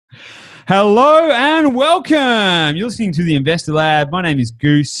Hello and welcome. You're listening to the Investor Lab. My name is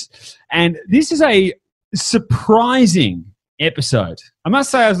Goose, and this is a surprising episode. I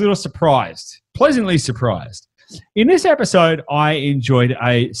must say I was a little surprised, pleasantly surprised. In this episode, I enjoyed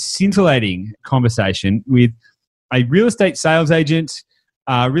a scintillating conversation with a real estate sales agent,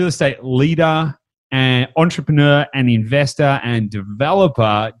 real estate leader, and entrepreneur and investor and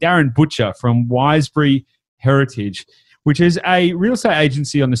developer, Darin from Wisebury Heritage, which is a real estate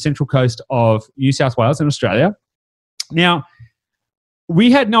agency on the central coast of New South Wales in Australia. Now, we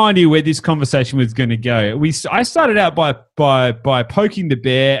had no idea where this conversation was going to go. I started out by poking the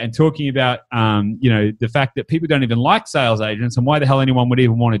bear and talking about the fact that people don't even like sales agents and why the hell anyone would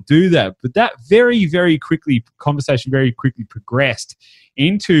even want to do that. But that conversation very quickly progressed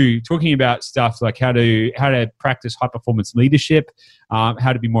into talking about stuff like how to practice high performance leadership,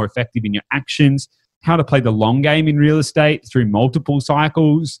 how to be more effective in your actions, how to play the long game in real estate through multiple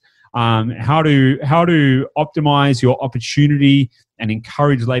cycles, how to optimize your opportunity and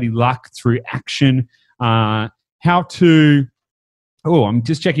encourage lady luck through action, I'm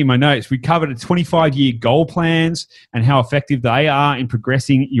just checking my notes. We covered 25-year goal plans and how effective they are in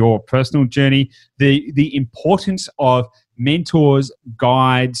progressing your personal journey, the importance of mentors,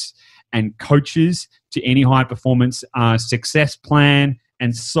 guides, and coaches to any high performance success plan,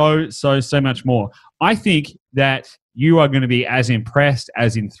 and so much more. I think that you are going to be as impressed,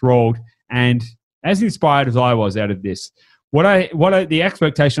 as enthralled, and as inspired as I was out of this. The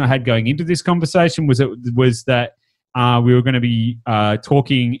expectation I had going into this conversation was that we were going to be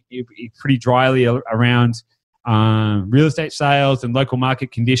talking pretty dryly around real estate sales and local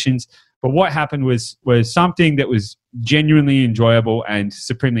market conditions. But what happened was something that was genuinely enjoyable and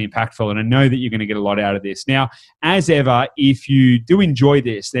supremely impactful. And I know that you're going to get a lot out of this. Now, as ever, if you do enjoy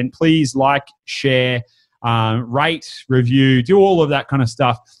this, then please like, share, rate, review, do all of that kind of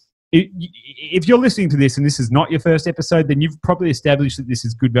stuff. If you're listening to this and this is not your first episode, then you've probably established that this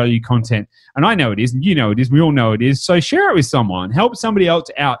is good value content. And I know it is, and you know it is, we all know it is. So share it with someone. Help somebody else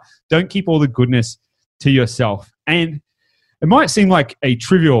out. Don't keep all the goodness to yourself. And it might seem like a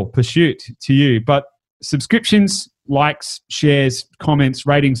trivial pursuit to you, but subscriptions, likes, shares, comments,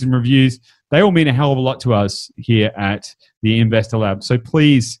 ratings, and reviews, they all mean a hell of a lot to us here at the Investor Lab. So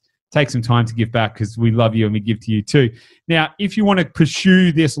please take some time to give back, because we love you and we give to you too. Now, if you want to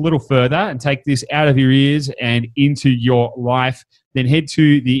pursue this a little further and take this out of your ears and into your life, then head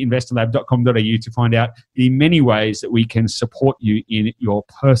to theinvestorlab.com.au to find out the many ways that we can support you in your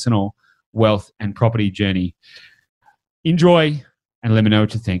personal wealth and property journey. Enjoy and let me know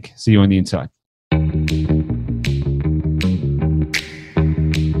what you think. See you on the inside.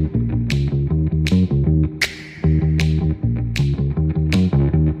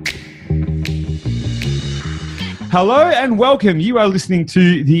 Hello and welcome. You are listening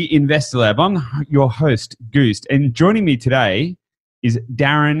to the Investor Lab. I'm your host, Goose, and joining me today is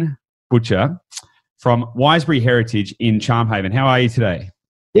Darin from Wisebury Heritage in Charmhaven. How are you today?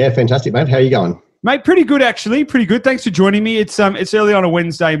 Yeah, fantastic, mate. How are you going? Mate, pretty good actually. Pretty good. Thanks for joining me. It's early on a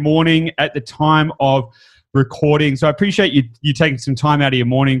Wednesday morning at the time of recording, so I appreciate you taking some time out of your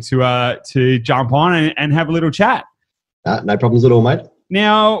morning to jump on and have a little chat. No problems at all, mate.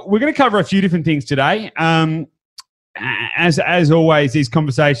 Now we're going to cover a few different things today. As always, these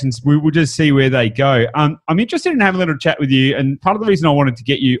conversations, we will just see where they go. I'm interested in having a little chat with you, and part of the reason I wanted to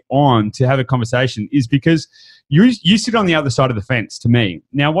get you on to have a conversation is because you sit on the other side of the fence to me.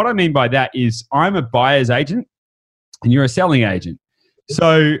 Now, what I mean by that is I'm a buyer's agent and you're a selling agent.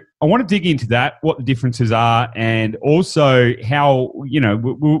 So I want to dig into that, what the differences are, and also how, we're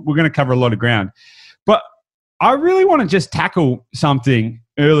going to cover a lot of ground. But I really want to just tackle something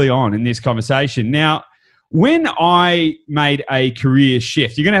early on in this conversation. Now, when I made a career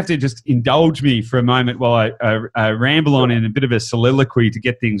shift, you're going to have to just indulge me for a moment while I ramble on in a bit of a soliloquy to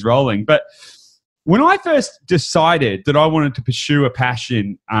get things rolling. But when I first decided that I wanted to pursue a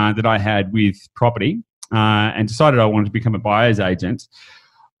passion that I had with property and decided I wanted to become a buyer's agent,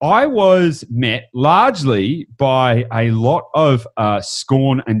 I was met largely by a lot of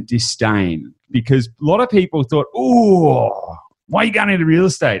scorn and disdain, because a lot of people thought, oh, why are you going into real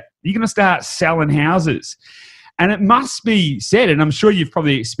estate? You're going to start selling houses. And it must be said, and I'm sure you've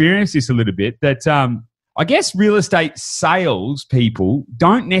probably experienced this a little bit, that I guess real estate sales people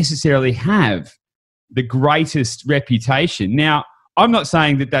don't necessarily have the greatest reputation. Now, I'm not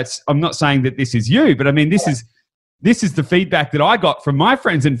saying that this is you, but I mean, this is this is the feedback that I got from my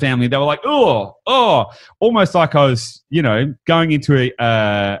friends and family. They were like, oh, almost like I was, going into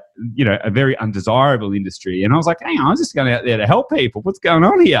a very undesirable industry. And I was like, hang on, I was just going out there to help people. What's going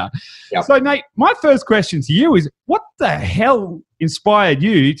on here? Yep. So, Nate, my first question to you is, what the hell inspired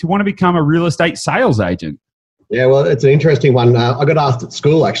you to want to become a real estate sales agent? Yeah, well, it's an interesting one. I got asked at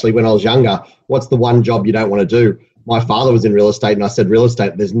school, actually, when I was younger, what's the one job you don't want to do? My father was in real estate, and I said, real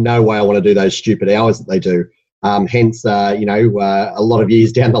estate, there's no way I want to do those stupid hours that they do. Hence, a lot of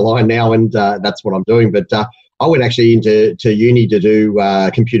years down the line now, and that's what I'm doing. But I went actually into uni to do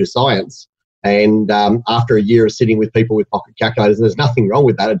computer science. And after a year of sitting with people with pocket calculators, and there's nothing wrong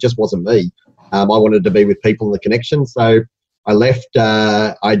with that, it just wasn't me. I wanted to be with people in the connection. So I left.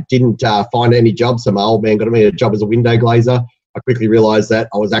 I didn't find any jobs. So my old man got me a job as a window glazer. I quickly realised that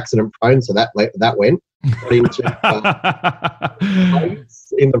I was accident prone, so that went. Got into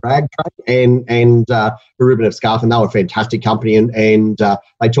in the rag trade and Reuben of Scarf, and they were a fantastic company, and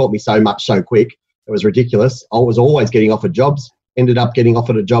they taught me so much so quick. It was ridiculous. I was always getting offered jobs. Ended up getting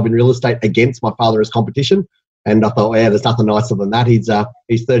offered a job in real estate against my father as competition, and I thought, yeah, there's nothing nicer than that. He's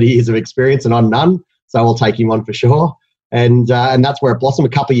 30 years of experience, and I'm none, so I'll take him on for sure. And that's where it blossomed. A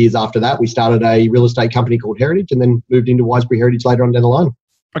couple of years after that, we started a real estate company called Heritage, and then moved into Wisebury Heritage later on down the line.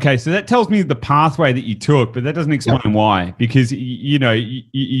 Okay, so that tells me the pathway that you took, but that doesn't explain why. Because you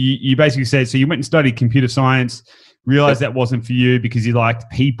basically said, so you went and studied computer science, realized that wasn't for you because you liked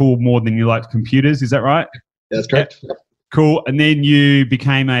people more than you liked computers. Is that right? That's correct. Yep. Cool. And then you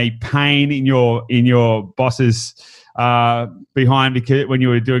became a pain in your boss's behind because when you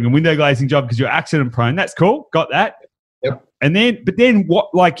were doing a window glazing job because you're accident prone. That's cool. Got that. Yep. And then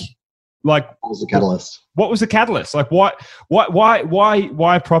what? Like, what was the catalyst? What was the catalyst? Like, why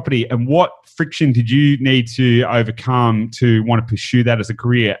property, and what friction did you need to overcome to want to pursue that as a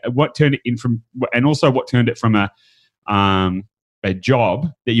career? What turned it in from, and also what turned it from a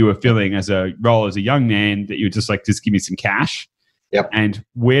job that you were filling as a role as a young man that you were just like, just give me some cash? Yep. And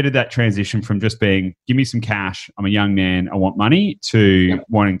where did that transition from just being, give me some cash, I'm a young man, I want money, to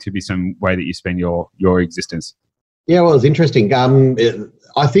wanting to be some way that you spend your existence? Yeah, well, it was interesting.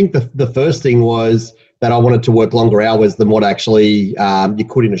 I think the first thing was that I wanted to work longer hours than what actually you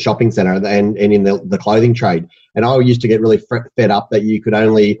could in a shopping centre and in the clothing trade. And I used to get really fed up that you could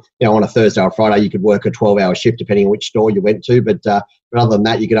only, on a Thursday or Friday, you could work a 12-hour shift depending on which store you went to. But other than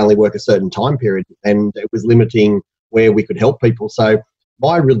that, you could only work a certain time period, and it was limiting where we could help people. So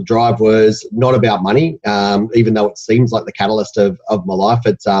my real drive was not about money, even though it seems like the catalyst of my life.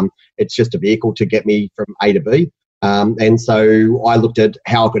 It's just a vehicle to get me from A to B. And so I looked at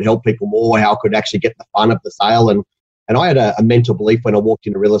how I could help people more, how I could actually get the fun of the sale. And I had a mental belief when I walked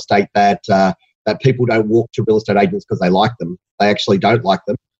into real estate that people don't walk to real estate agents because they like them. They actually don't like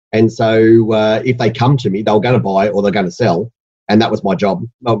them. And so if they come to me, they're going to buy or they're going to sell. And that was my job.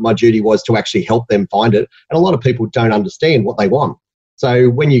 My duty was to actually help them find it. And a lot of people don't understand what they want. So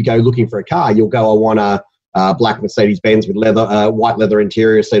when you go looking for a car, you'll go, I want a black Mercedes-Benz with white leather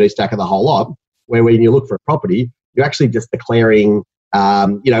interior, CD stacker, the whole lot. Where when you look for a property, you're actually just declaring, I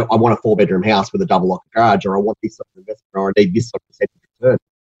want a 4-bedroom house with a double lock garage, or I want this sort of investment, or I need this sort of percentage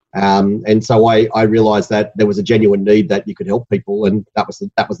return. And so I realised that there was a genuine need that you could help people, and that was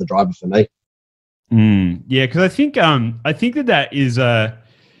the driver for me. Yeah, because I think that is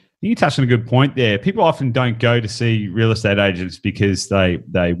you touched on a good point there. People often don't go to see real estate agents because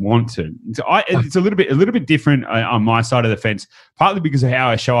they want to. So it's a little bit different on my side of the fence, partly because of how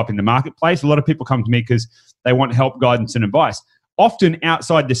I show up in the marketplace. A lot of people come to me because they want help, guidance, and advice, often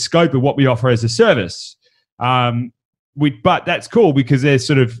outside the scope of what we offer as a service. But that's cool because they're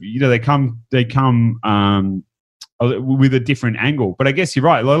sort of, they come with a different angle. But I guess you're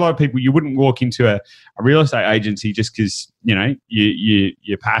right. A lot of people, you wouldn't walk into a real estate agency just because,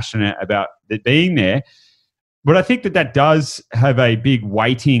 you're passionate about it being there. But I think that does have a big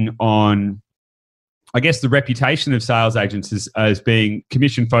weighting on, I guess, the reputation of sales agents as being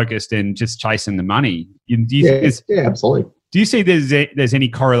commission focused and just chasing the money. Yeah, absolutely. Do you see there's any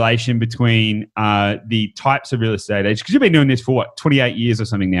correlation between the types of real estate agents? Because you've been doing this for 28 years or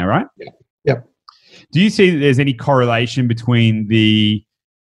something now, right? Yeah. Yep. Do you see that there's any correlation between the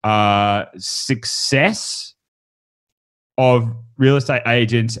success of real estate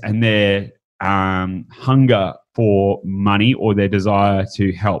agents and their hunger for money or their desire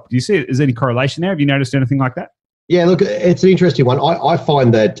to help? Do you see is there any correlation there? Have you noticed anything like that? Yeah, look, it's an interesting one. I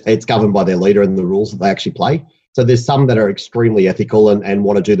find that it's governed by their leader and the rules that they actually play. So there's some that are extremely ethical and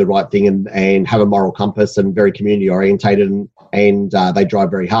want to do the right thing and have a moral compass and very community orientated and they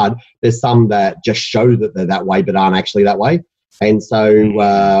drive very hard. There's some that just show that they're that way but aren't actually that way. And so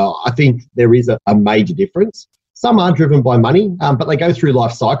I think there is a major difference. Some are driven by money, but they go through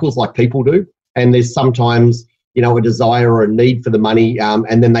life cycles like people do. And there's sometimes, a desire or a need for the money,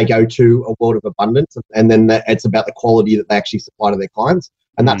 and then they go to a world of abundance, and then it's about the quality that they actually supply to their clients.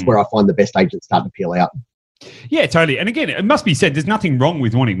 And that's where I find the best agents start to peel out. Yeah, totally. And again, it must be said, there's nothing wrong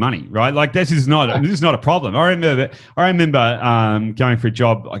with wanting money, right? Like this is not a problem. I remember going for a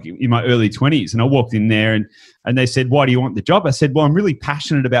job like in my early 20s, and I walked in there and they said, "Why do you want the job?" I said, "Well, I'm really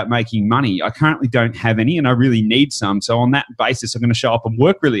passionate about making money. I currently don't have any, and I really need some. So on that basis, I'm going to show up and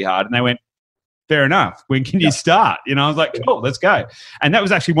work really hard." And they went, "Fair enough. When can you start?" I was like, "Cool, let's go." And that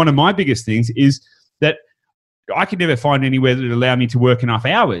was actually one of my biggest things, is that I could never find anywhere that would allow me to work enough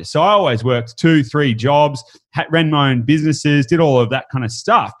hours. So I always worked 2-3 jobs, ran my own businesses, did all of that kind of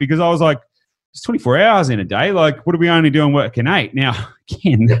stuff, because I was like, it's 24 hours in a day. Like, what are we only doing working 8? Now,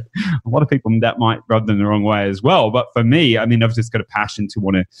 again, a lot of people, that might rub them the wrong way as well. But for me, I've just got a passion to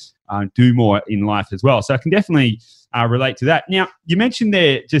want to do more in life as well. So I can definitely relate to that. Now, you mentioned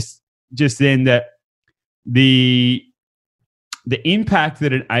there just then that the impact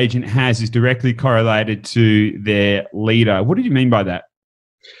that an agent has is directly correlated to their leader. What did you mean by that?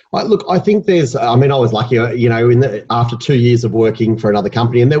 Look, I think I was lucky, after 2 years of working for another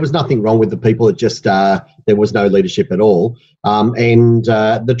company, and there was nothing wrong with the people. It just, there was no leadership at all. And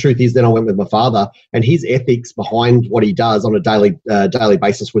the truth is, then I went with my father, and his ethics behind what he does on a daily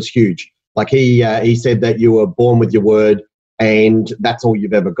basis was huge. Like he said that you were born with your word, and that's all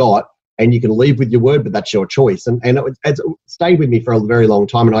you've ever got. And you can leave with your word, but that's your choice. And it stayed with me for a very long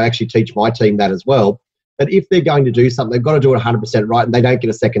time. And I actually teach my team that as well, that if they're going to do something, they've got to do it 100% right, and they don't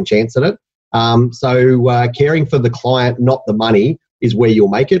get a second chance at it. So caring for the client, not the money, is where you'll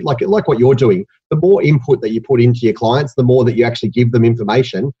make it. Like what you're doing, the more input that you put into your clients, the more that you actually give them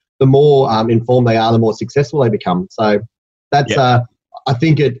information, the more informed they are, the more successful they become. So that's, I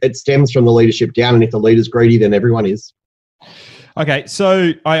think it stems from the leadership down. And if the leader's greedy, then everyone is. Okay,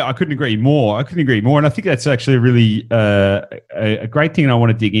 so I couldn't agree more. And I think that's actually a really a great thing I want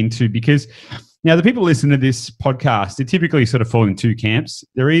to dig into, because now the people listening to this podcast, they typically sort of fall in 2 camps.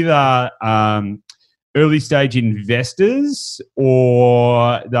 They're either early stage investors,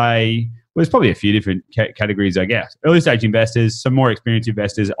 or there's probably a few different categories, I guess. Early stage investors, some more experienced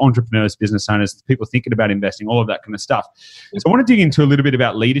investors, entrepreneurs, business owners, people thinking about investing, all of that kind of stuff. So I want to dig into a little bit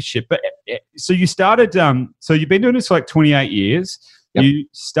about leadership. But so you started, so you've been doing this for like 28 years. Yep.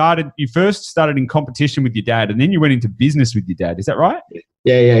 You first started in competition with your dad, and then you went into business with your dad. Is that right?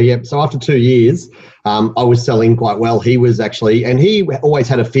 Yeah. So after 2 years, I was selling quite well. He was actually, and he always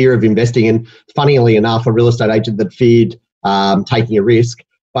had a fear of investing. And funnily enough, a real estate agent that feared taking a risk.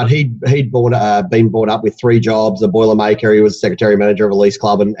 But he'd been brought up with 3 jobs, a Boilermaker. He was secretary manager of a lease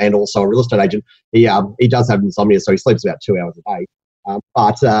club, and also a real estate agent. He does have insomnia, so he sleeps about 2 hours a day.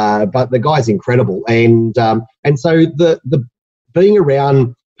 But the guy's incredible, and so the being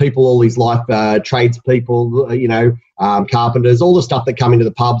around people all his life, tradespeople, carpenters, all the stuff that come into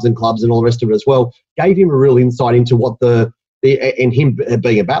the pubs and clubs and all the rest of it as well, gave him a real insight into what and him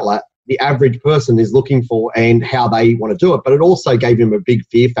being a battler, the average person is looking for and how they want to do it. But it also gave him a big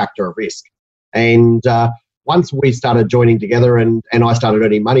fear factor of risk. And once we started joining together and I started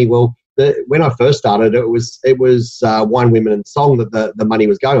earning money, when I first started, it was wine, women and song that the money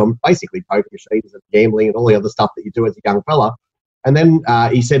was going on, basically poker machines and gambling and all the other stuff that you do as a young fella. And then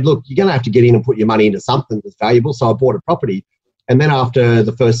he said, look, you're going to have to get in and put your money into something that's valuable. So I bought a property. And then after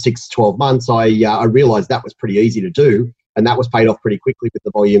the first 6-12 months, I realized that was pretty easy to do. And that was paid off pretty quickly with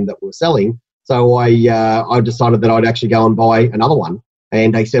the volume that we were selling. So I decided that I'd actually go and buy another one.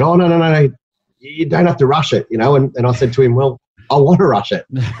 And they said, oh, no, you don't have to rush it, And I said to him, well, I want to rush it.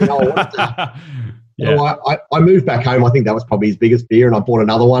 I want to. Yeah. So I moved back home. I think that was probably his biggest fear. And I bought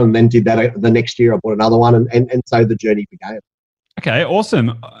another one, and then did that the next year. I bought another one. And so the journey began. Okay,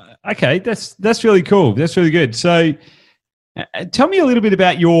 awesome. Okay, that's really cool. That's really good. So tell me a little bit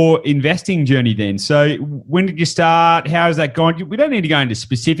about your investing journey then. So when did you start? How has that gone? We don't need to go into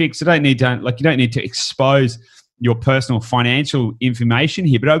specifics. You don't need to expose your personal financial information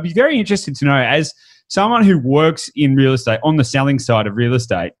here, but I would be very interested to know, as someone who works in real estate, on the selling side of real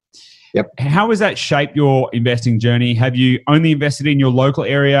estate, yep, how has that shaped your investing journey? Have you only invested in your local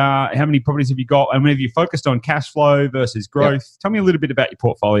area? How many properties have you got? And have you focused on cash flow versus growth? Yep. Tell me a little bit about your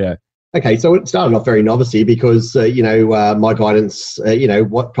portfolio. Okay, so it started off very novice-y because, my guidance,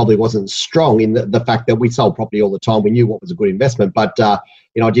 what probably wasn't strong in the fact that we sold property all the time. We knew what was a good investment, but, I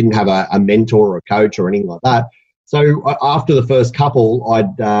didn't have a mentor or a coach or anything like that. So after the first couple,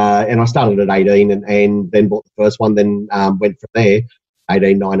 I started at 18 and then bought the first one, then went from there,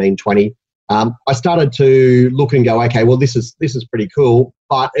 18, 19, 20. I started to look and go, okay, well, this is pretty cool.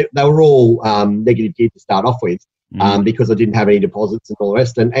 but they were all negative geared to start off with. Because I didn't have any deposits and all the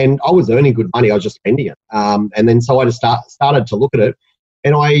rest. And I was earning good money. I was just spending it. And then so I just started to look at it.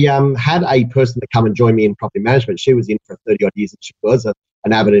 And I had a person that come and join me in property management. She was in for 30 odd years and she was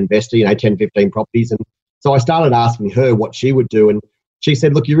an avid investor, 10, 15 properties. And so I started asking her what she would do. And she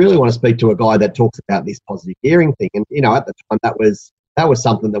said, look, you really want to speak to a guy that talks about this positive gearing thing. And, at the time that was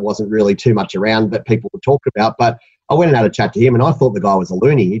something that wasn't really too much around that people would talk about. But I went and had a chat to him and I thought the guy was a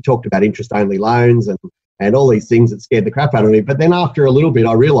loony. He talked about interest-only loans and all these things that scared the crap out of me. But then after a little bit,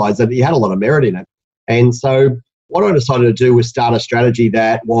 I realised that he had a lot of merit in it. And so what I decided to do was start a strategy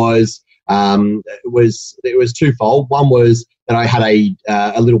that was twofold. One was that I had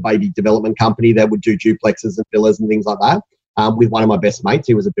a little baby development company that would do duplexes and villas and things like that with one of my best mates.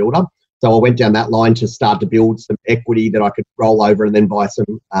 He was a builder. So I went down that line to start to build some equity that I could roll over and then buy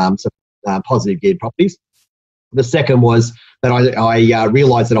some positive geared properties. The second was that I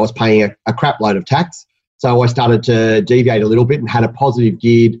realised that I was paying a crap load of tax. So I started to deviate a little bit and had a positive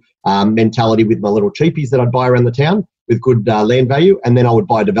geared mentality with my little cheapies that I'd buy around the town with good land value, and then I would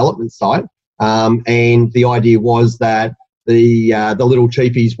buy a development site. And the idea was that the little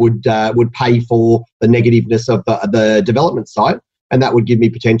cheapies would pay for the negativeness of the development site, and that would give me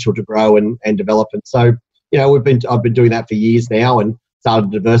potential to grow and develop. And so, I've been doing that for years now and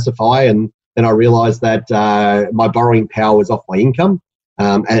started to diversify. And then I realised that my borrowing power was off my income.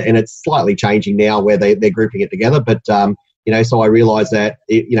 And it's slightly changing now where they're grouping it together. But, so I realised that,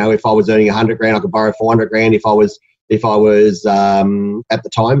 if I was earning 100 grand, I could borrow 400 grand. If I was at the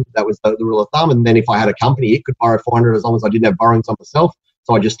time, that was the rule of thumb. And then if I had a company, it could borrow 400 as long as I didn't have borrowings on myself.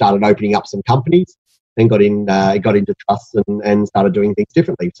 So I just started opening up some companies, then got into trusts and started doing things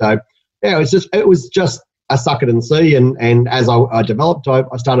differently. So, yeah, it was just a suck it and see. And as I developed, I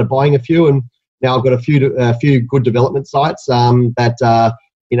started buying a few, and now I've got a few good development sites that are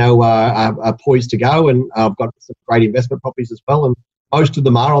poised to go, and I've got some great investment properties as well. And most of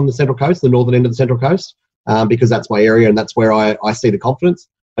them are on the Central Coast, the northern end of the Central Coast, because that's my area and that's where I see the confidence.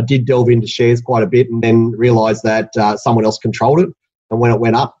 I did delve into shares quite a bit, and then realised that someone else controlled it. And when it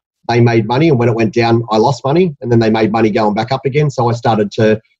went up, they made money, and when it went down, I lost money, and then they made money going back up again. So I started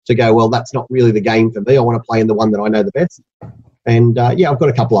to go, well, that's not really the game for me. I want to play in the one that I know the best. And I've got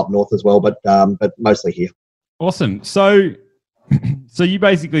a couple up north as well, but mostly here. Awesome. So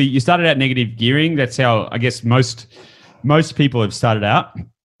you started out negative gearing. That's how I guess most people have started out.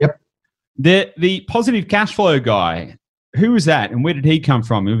 Yep. The positive cash flow guy, who was that, and where did he come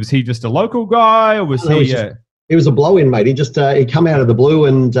from? Was he just a local guy, or was he? He was a blow-in, mate. He come out of the blue,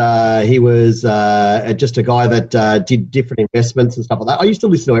 and he was just a guy that did different investments and stuff like that. I used to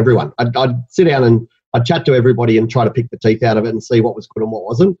listen to everyone. I'd sit down and I'd chat to everybody and try to pick the teeth out of it and see what was good and what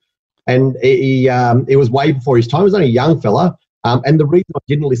wasn't. And it was way before his time. He was only a young fella. And the reason I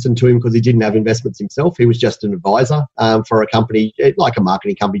didn't listen to him because he didn't have investments himself. He was just an advisor for a company, like a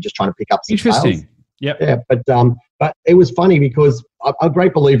marketing company, just trying to pick up some Interesting. sales. Yep. Yeah. But it was funny because I'm a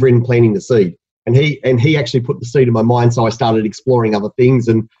great believer in planting the seed. And he actually put the seed in my mind. So I started exploring other things,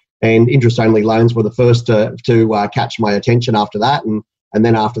 and interest-only loans were the first to catch my attention after that. And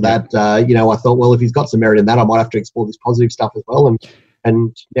then after that, I thought, well, if he's got some merit in that, I might have to explore this positive stuff as well,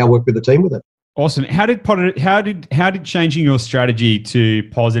 and now work with the team with it. Awesome. How did changing your strategy to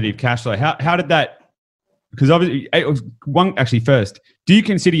positive cash flow? How did that? Because obviously, first, do you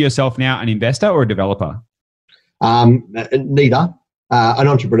consider yourself now an investor or a developer? Neither. An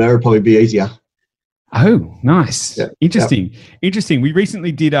entrepreneur would probably be easier. Oh, nice. Yeah. Interesting. We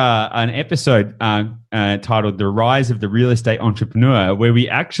recently did an episode titled The Rise of the Real Estate Entrepreneur, where we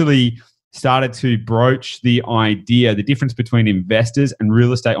actually started to broach the difference between investors and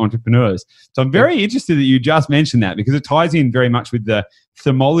real estate entrepreneurs. So I'm very interested that you just mentioned that, because it ties in very much with the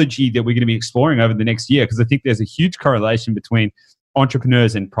themology that we're going to be exploring over the next year, because I think there's a huge correlation between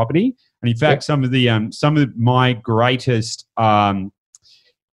entrepreneurs and property. And in fact, some of my greatest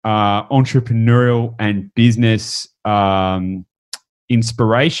entrepreneurial and business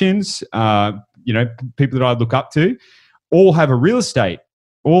inspirations, people that I look up to, all have a real estate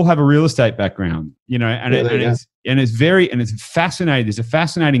background, it's fascinating. There's a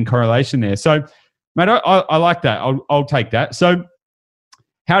fascinating correlation there. So, mate, I like that. I'll take that. So,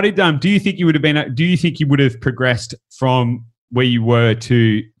 how did do you think you would have progressed from where you were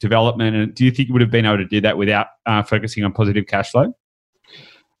to development, and do you think you would have been able to do that without focusing on positive cash flow?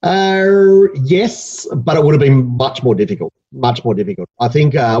 Yes, but it would have been much more difficult. I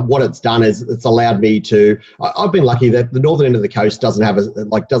think what it's done is it's allowed me to. I've been lucky that the northern end of the coast doesn't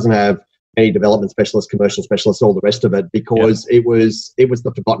have any development specialists, commercial specialists, all the rest of it, because it was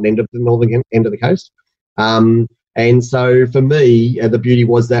the forgotten end of the northern end of the coast. And so for me, the beauty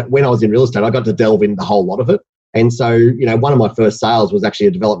was that when I was in real estate, I got to delve into the whole lot of it. And so, one of my first sales was actually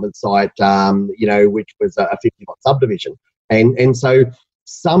a development site, which was a 50-lot subdivision. And so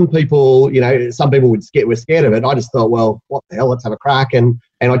some people, were scared of it. I just thought, well, what the hell, let's have a crack. And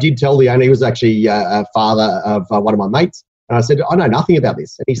I did tell the owner, he was actually a father of one of my mates. And I said, I know nothing about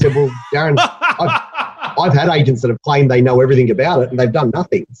this. And he said, well, Darin, I've had agents that have claimed they know everything about it and they've done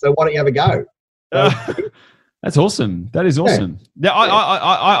nothing. So why don't you have a go? That's awesome. That is awesome. Yeah.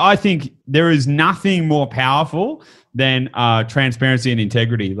 I think there is nothing more powerful than transparency and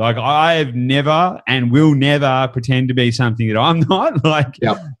integrity. Like, I have never and will never pretend to be something that I'm not. Like,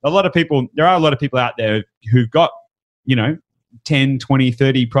 there are a lot of people out there who've got, 10, 20,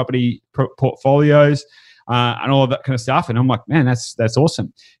 30 property portfolios and all of that kind of stuff. And I'm like, man, that's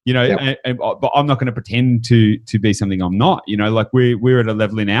awesome. But I'm not going to pretend to be something I'm not. Like, we're at a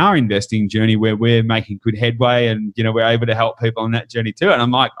level in our investing journey where we're making good headway, and we're able to help people on that journey too. And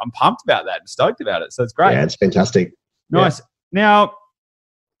I'm pumped about that and stoked about it. So it's great. Yeah, it's fantastic. Nice. Yeah. Now,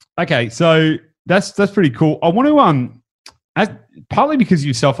 okay, so that's pretty cool. I want to partly because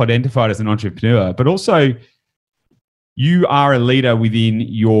you self-identified as an entrepreneur, but also you are a leader within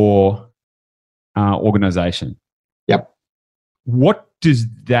your organization. Yep. What does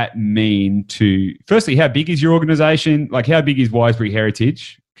that mean firstly, how big is your organization? Like, how big is Wisebury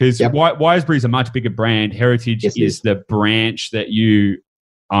Heritage? Because Wisebury is a much bigger brand. Heritage is the branch that you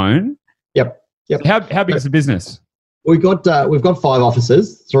own. Yep. How big is the business? We've got 5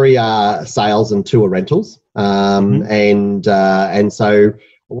 offices. 3 are sales and 2 are rentals. And so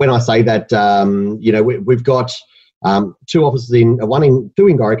when I say that, we've got 2 offices two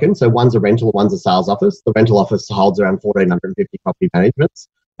in Gorican. So one's a rental, one's a sales office. The rental office holds around 1,450 property managements,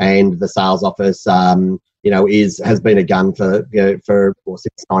 and the sales office, has been a gun since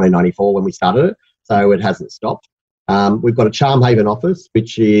 1994 when we started it. So it hasn't stopped. We've got a Charm Haven office,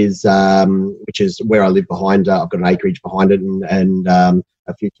 which is where I live behind. I've got an acreage behind it and a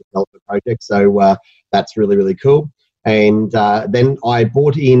future development project. So that's really, really cool. And then I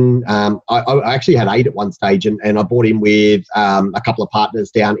bought in, I actually had 8 at one stage, and I bought in with a couple of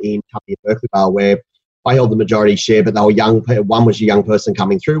partners down in Tuppy and Berkeley Vale, where I held the majority share, but they were young. One was a young person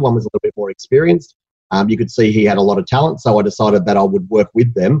coming through, one was a little bit more experienced. You could see he had a lot of talent, so I decided that I would work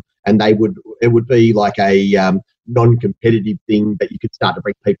with them, and it would be like a non-competitive thing that you could start to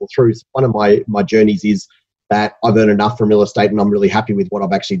bring people through. So one of my journeys is that I've earned enough from real estate, and I'm really happy with what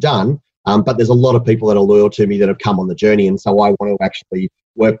I've actually done. But there's a lot of people that are loyal to me that have come on the journey, and so I want to actually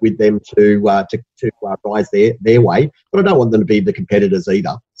work with them to rise their way. But I don't want them to be the competitors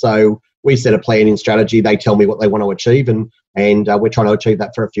either. So we set a plan in strategy. They tell me what they want to achieve, and we're trying to achieve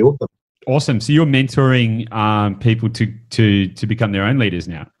that for a few of them. Awesome. So you're mentoring people to become their own leaders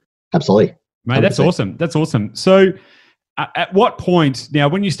now. Absolutely, mate. 100%. That's awesome. That's awesome. So at what point, now,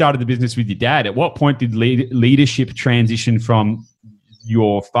 when you started the business with your dad, at what point did leadership transition from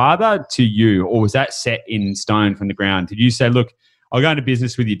your father to you, or was that set in stone from the ground? Did you say, look, I'll go into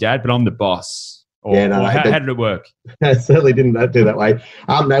business with your dad, but I'm the boss? Or how did it work? I certainly didn't do that way.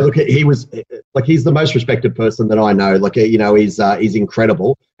 No, look, he's the most respected person that I know. Like, he's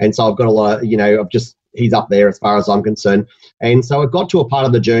incredible. And so I've got a lot, he's up there as far as I'm concerned. And so I got to a part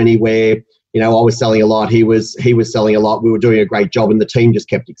of the journey where, I was selling a lot. He was selling a lot. We were doing a great job, and the team just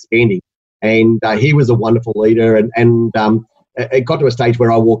kept expanding. And he was a wonderful leader. And it got to a stage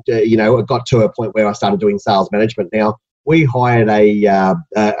where I walked, it got to a point where I started doing sales management. Now, we hired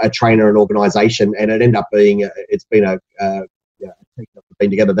a trainer and organisation, and it ended up being, it's been a team that's been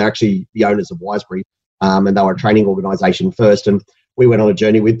together. They're actually the owners of Wisebury, and they were a training organisation first. And we went on a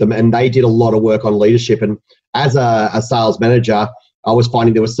journey with them, and they did a lot of work on leadership. And as a sales manager, I was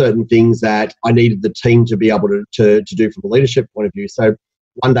finding there were certain things that I needed the team to be able to do from a leadership point of view. So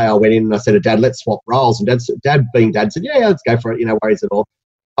one day I went in and I said to Dad, let's swap roles. And Dad said, yeah, let's go for it. No worries at all.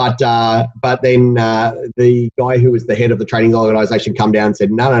 But then the guy who was the head of the training organisation come down and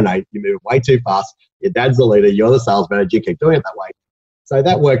said, no, you move way too fast. Your dad's the leader. You're the sales manager. You keep doing it that way. So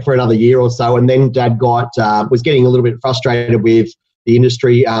that worked for another year or so. And then Dad was getting a little bit frustrated with the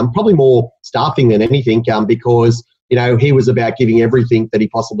industry, probably more staffing than anything, because he was about giving everything that he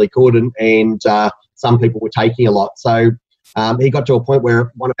possibly could, and some people were taking a lot. So he got to a point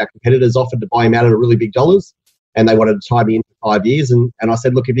where one of our competitors offered to buy him out at a really big dollars, and they wanted to tie me in for 5 years. And I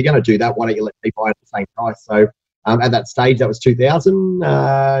said, look, if you're going to do that, why don't you let me buy at the same price? So at that stage, that was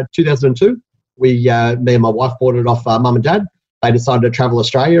 2002. Me and my wife bought it off Mum and Dad. They decided to travel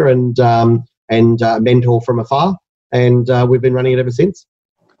Australia and mentor from afar, and we've been running it ever since.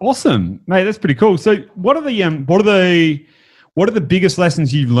 Awesome, mate. That's pretty cool. So what are the What are the biggest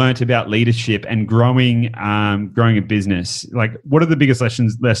lessons you've learnt about leadership and growing a business? Like, what are the biggest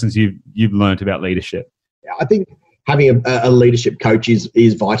lessons you've learnt about leadership? I think having a leadership coach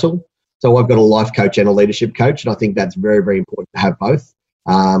is vital. So I've got a life coach and a leadership coach, and I think that's very, very important to have both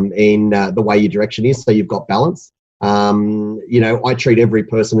in the way your direction is, so you've got balance. I treat every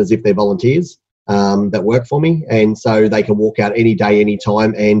person as if they're volunteers that work for me, and so they can walk out any day, any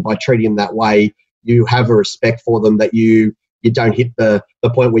time, and by treating them that way, you have a respect for them that you don't hit the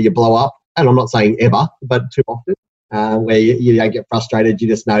point where you blow up. And I'm not saying ever, but too often, where you don't get frustrated. You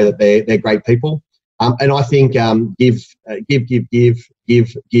just know that they're great people. And I think give,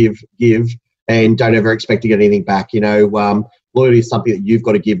 and don't ever expect to get anything back. Loyalty is something that you've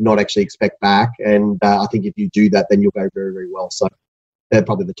got to give, not actually expect back. And I think if you do that, then you'll go very, very well. So they're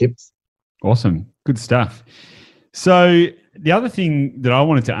probably the tips. Awesome. Good stuff. So the other thing that I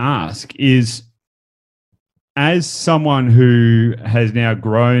wanted to ask is, as someone who has now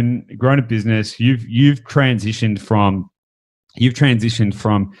grown a business, you've transitioned from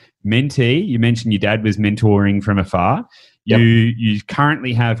mentee. You mentioned your dad was mentoring from afar. Yep. You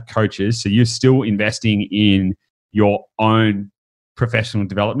currently have coaches, so you're still investing in your own professional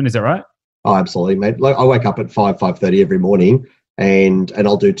development. Is that right? Oh, absolutely, mate. Like, I wake up at 5:30 every morning, and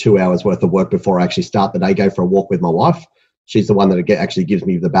I'll do 2 hours worth of work before I actually start the day. Go for a walk with my wife. She's the one that actually gives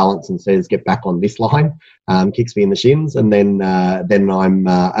me the balance and says, "Get back on this line," kicks me in the shins, and then I'm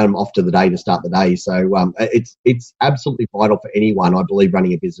off to the day to start the day. So it's absolutely vital for anyone, I believe,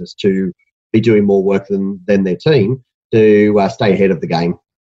 running a business to be doing more work than their team to stay ahead of the game.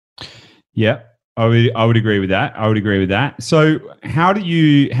 Yeah, I would agree with that. So how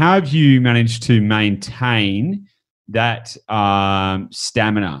have you managed to maintain that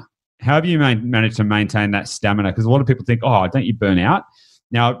stamina? How have you managed to maintain that stamina? Because a lot of people think, oh, don't you burn out?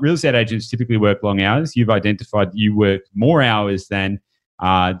 Now, real estate agents typically work long hours. You've identified you work more hours than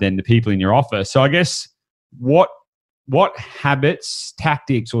the people in your office. So I guess what habits,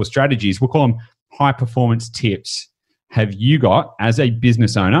 tactics, or strategies, we'll call them high performance tips, have you got as a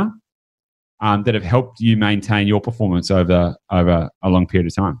business owner that have helped you maintain your performance over a long period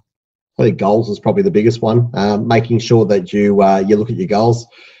of time? I think goals is probably the biggest one. Making sure that you look at your goals.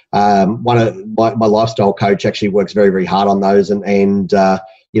 One of my lifestyle coach actually works very, very hard on those, and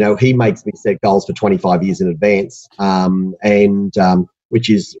he makes me set goals for 25 years in advance, which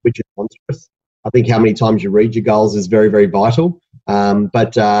is monstrous. I think how many times you read your goals is very, very vital.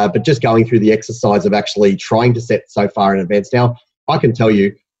 But just going through the exercise of actually trying to set so far in advance. Now, I can tell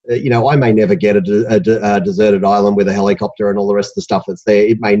you, I may never get a deserted island with a helicopter and all the rest of the stuff that's there.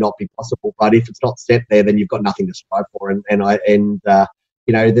 It may not be possible, but if it's not set there, then you've got nothing to strive for.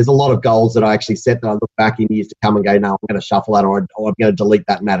 There's a lot of goals that I actually set that I look back in years to come and go, no, I'm going to shuffle that, or I'm going to delete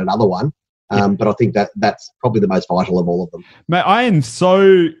that and add another one. But I think that's probably the most vital of all of them. Mate, I am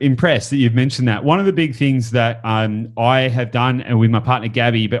so impressed that you've mentioned that. One of the big things that I have done with my partner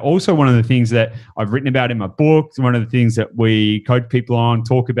Gabby, but also one of the things that I've written about in my book, one of the things that we coach people on,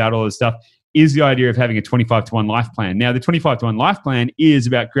 talk about all this stuff, is the idea of having a 25-to-1 life plan. Now, the 25-to-1 life plan is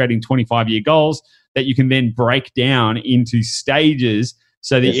about creating 25-year goals that you can then break down into stages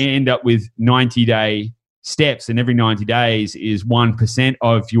so that you end up with 90-day steps, and every 90 days is 1%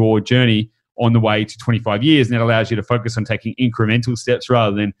 of your journey on the way to 25 years, and that allows you to focus on taking incremental steps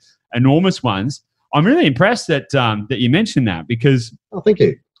rather than enormous ones. I'm really impressed that you mentioned that, because thank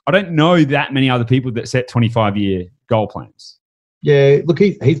you. I don't know that many other people that set 25-year goal plans. Yeah, look,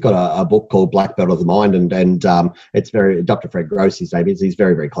 he's got a book called Black Belt of the Mind, and it's very, Dr. Fred Gross, his name is. He's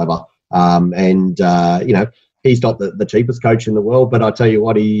very, very clever, he's not the cheapest coach in the world, but I tell you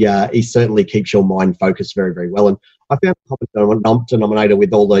what, he certainly keeps your mind focused very, very well. And I found a common denominator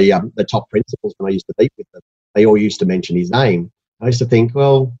with all the top principals when I used to meet with them. They all used to mention his name. I used to think,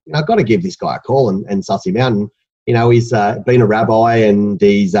 well, I've got to give this guy a call and suss him out. And he's been a rabbi, and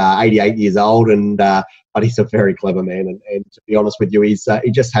he's 88 years old, but he's a very clever man. And to be honest with you, he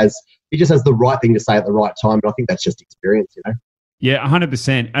just has the right thing to say at the right time. And I think that's just experience, Yeah,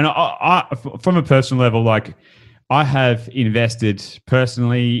 100%. And I from a personal level, like, I have invested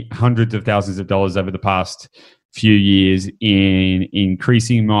personally hundreds of thousands of dollars over the past few years in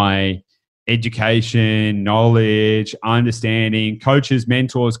increasing my education, knowledge, understanding, coaches,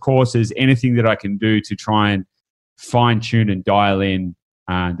 mentors, courses, anything that I can do to try and fine-tune and dial in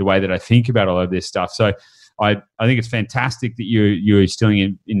the way that I think about all of this stuff. So I think it's fantastic that you're still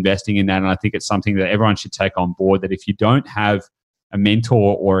investing in that, and I think it's something that everyone should take on board, that if you don't have a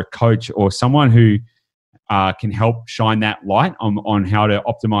mentor or a coach or someone who can help shine that light on how to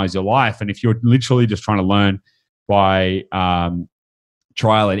optimize your life, and if you're literally just trying to learn by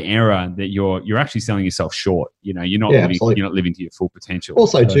trial and error that you're actually selling yourself short. You're not living to your full potential.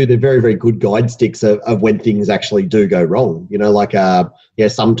 Also, too, they're very, very good guide sticks of when things actually do go wrong.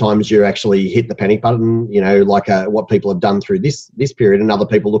 Sometimes you actually hit the panic button. What people have done through this period, and other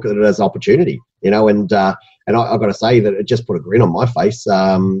people look at it as opportunity. And I've got to say that it just put a grin on my face.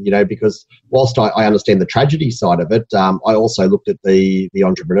 Because whilst I understand the tragedy side of it, I also looked at the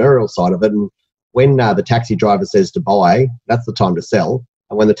entrepreneurial side of it. And when the taxi driver says to buy, that's the time to sell.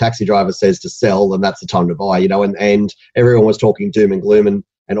 And when the taxi driver says to sell, then that's the time to buy, and everyone was talking doom and gloom,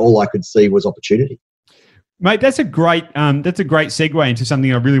 and all I could see was opportunity. Mate, that's a great segue into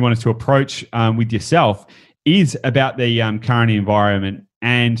something I really wanted to approach with yourself, is about the current environment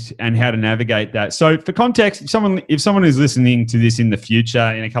and how to navigate that. So for context, if someone is listening to this in the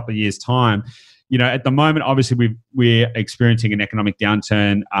future, in a couple of years' time, at the moment, obviously, we're experiencing an economic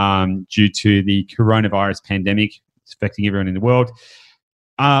downturn due to the coronavirus pandemic. It's affecting everyone in the world.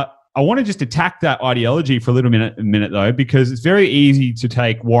 I want to just attack that ideology for a minute though, because it's very easy to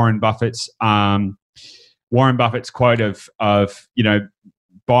take Warren Buffett's quote of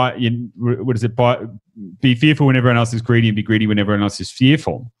be fearful when everyone else is greedy, and be greedy when everyone else is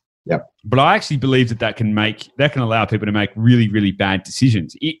fearful. Yep. But I actually believe that can allow people to make really, really bad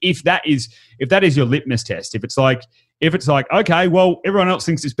decisions. If that is your litmus test, if it's like, okay, well, everyone else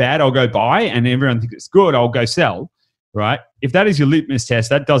thinks it's bad, I'll go buy, and everyone thinks it's good, I'll go sell, right? If that is your litmus test,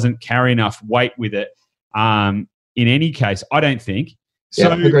 that doesn't carry enough weight with it. In any case, I don't think.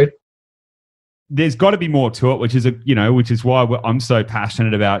 So agreed. There's got to be more to it, which is why I'm so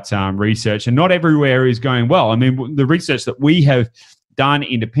passionate about research, and not everywhere is going well. I mean, the research that we have done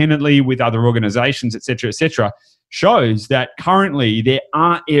independently with other organizations, et cetera, shows that currently there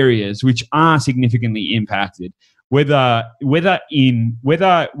are areas which are significantly impacted. Whether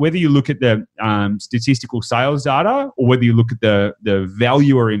you look at the statistical sales data, or whether you look at the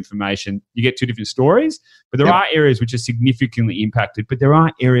valuer information, you get two different stories. But there are areas which are significantly impacted, but there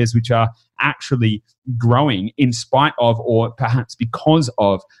are areas which are actually growing in spite of, or perhaps because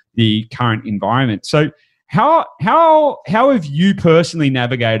of, the current environment. So how have you personally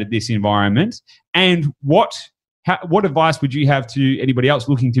navigated this environment, and what advice would you have to anybody else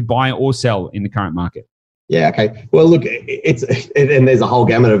looking to buy or sell in the current market? Yeah. Okay. Well, look, and there's a whole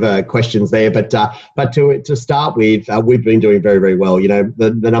gamut of questions there, but to start with, we've been doing very, very well.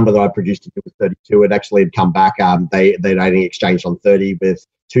 The number that I produced was 32. It actually had come back. They'd only exchanged on 30, with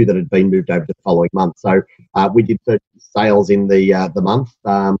 2 that had been moved over to the following month. So we did 30 sales in the month,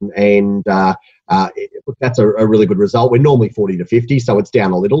 look, that's a really good result. We're normally 40 to 50, so it's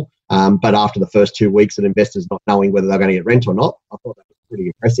down a little. But after the first 2 weeks, and investors not knowing whether they're going to get rent or not, I thought that was pretty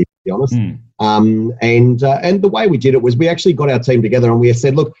impressive, to be honest. And the way we did it was we actually got our team together and we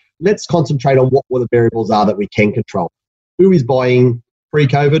said, look, let's concentrate on what the variables are that we can control. Who is buying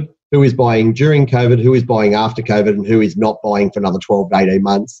pre-COVID? Who is buying during COVID? Who is buying after COVID? And who is not buying for another 12 to 18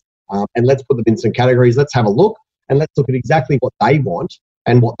 months? And let's put them in some categories. Let's have a look, and let's look at exactly what they want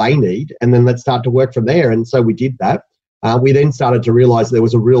and what they need, and then let's start to work from there. And so we did that. We then started to realise there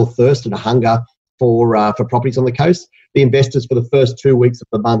was a real thirst and a hunger for properties on the coast. The investors for the first 2 weeks of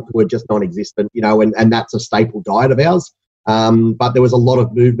the month were just non-existent, and that's a staple diet of ours. But there was a lot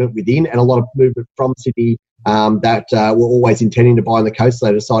of movement within, and a lot of movement from Sydney that were always intending to buy on the coast, so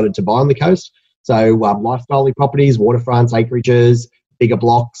they decided to buy on the coast. So lifestyle properties, waterfronts, acreages, bigger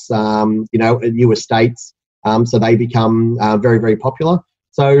blocks, new estates. So they become very, very popular.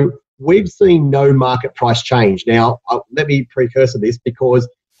 So we've seen no market price change. Now, let me precursor this, because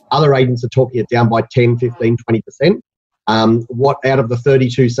other agents are talking it down by 10, 15, 20%. What out of the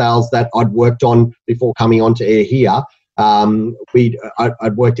 32 sales that I'd worked on before coming onto air here,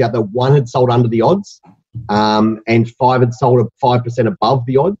 I'd worked out that 1 had sold under the odds, and 5 had sold at 5% above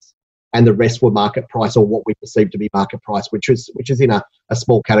the odds, and the rest were market price, or what we perceive to be market price, which is in a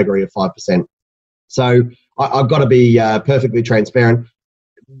small category of 5%. So I've got to be perfectly transparent.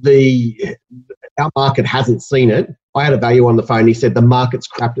 Our market hasn't seen it. I had a valuer on the phone. He said the market's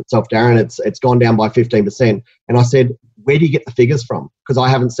crapped itself, Darin. It's gone down by 15%. And I said, where do you get the figures from? Because I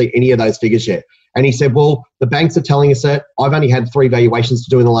haven't seen any of those figures yet. And he said, well, the banks are telling us that. I've only had 3 valuations to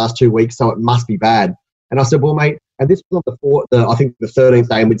do in the last 2 weeks, so it must be bad. And I said, well, mate, and this was on I think the 13th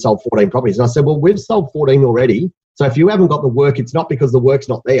day, and we'd sold 14 properties. And I said, well, we've sold 14 already. So if you haven't got the work, it's not because the work's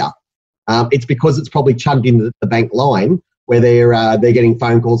not there. It's because it's probably chugged in the bank line, where they're getting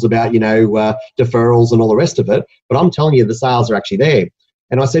phone calls about, deferrals and all the rest of it. But I'm telling you, the sales are actually there.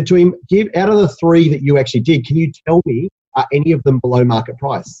 And I said to him, out of the 3 that you actually did, can you tell me, are any of them below market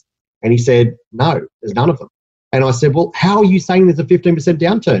price? And he said, no, there's none of them. And I said, well, how are you saying there's a 15%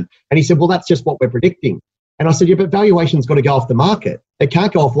 downturn? And he said, well, that's just what we're predicting. And I said, yeah, but valuation's got to go off the market. It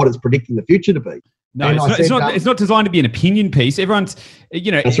can't go off what it's predicting the future to be. No, it's not designed to be an opinion piece. Everyone's,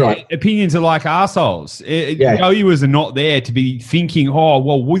 that's right. Opinions are like arseholes. Yeah. Valuers are not there to be thinking, oh,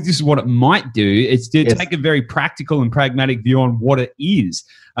 well, this is what it might do. It's to take a very practical and pragmatic view on what it is.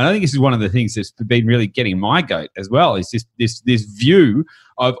 And I think this is one of the things that's been really getting my goat as well, is this view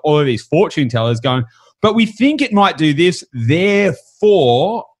of all of these fortune tellers going, but we think it might do this,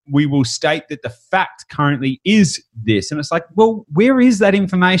 therefore we will state that the fact currently is this. And it's like, well, where is that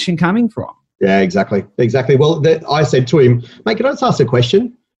information coming from? Yeah, exactly. Well, I said to him, mate, can I just ask a question?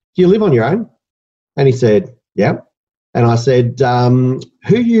 Do you live on your own? And he said, yeah. And I said, who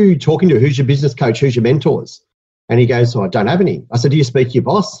are you talking to? Who's your business coach? Who's your mentors? And he goes, I don't have any. I said, do you speak to your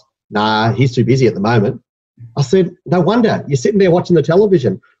boss? Nah, he's too busy at the moment. I said, no wonder. You're sitting there watching the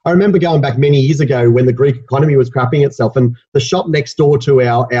television. I remember going back many years ago when the Greek economy was crapping itself, and the shop next door to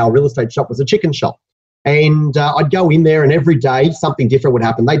our real estate shop was a chicken shop. And I'd go in there, and every day something different would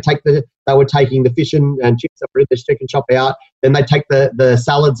happen. They were taking the fish and chips that were in the chicken shop out. Then they'd take the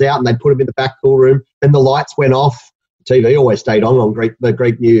salads out and they'd put them in the back cool room. Then the lights went off. The TV always stayed on the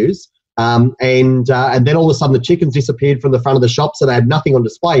Greek news. And then all of a sudden the chickens disappeared from the front of the shop, so they had nothing on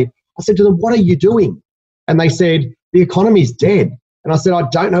display. I said to them, what are you doing? And they said, the economy's dead. And I said, I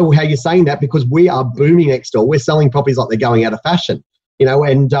don't know how you're saying that, because we are booming next door. We're selling properties like they're going out of fashion,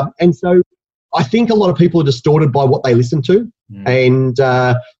 and so I think a lot of people are distorted by what they listen to. And,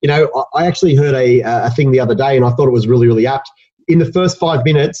 I actually heard a thing the other day, and I thought it was really, really apt. In the first 5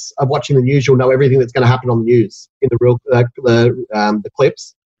 minutes of watching the news, you'll know everything that's going to happen on the news in the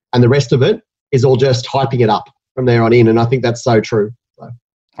clips, and the rest of it is all just hyping it up from there on in. And I think that's so true. So.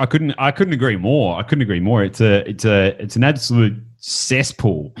 I couldn't agree more. It's an absolute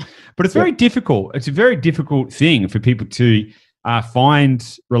cesspool, but it's very difficult. It's a very difficult thing for people to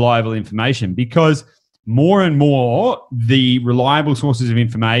find reliable information, because more and more the reliable sources of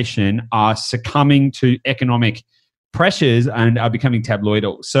information are succumbing to economic pressures and are becoming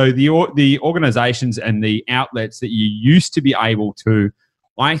tabloidal. So the organizations and the outlets that you used to be able to,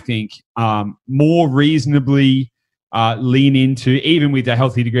 I think, more reasonably lean into, even with a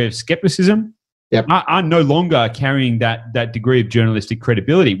healthy degree of skepticism, are no longer carrying that degree of journalistic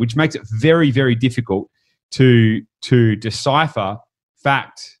credibility, which makes it very, very difficult to decipher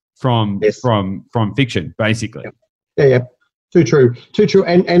fact from fiction, basically. Yeah. Too true.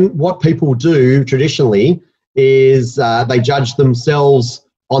 And what people do traditionally is they judge themselves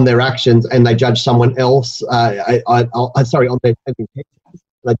on their actions, and they judge someone else. On their intentions.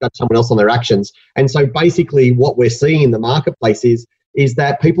 They judge someone else on their actions. And so basically, what we're seeing in the marketplace is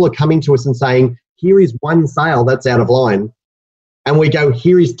that people are coming to us and saying, "Here is one sale that's out of line," and we go,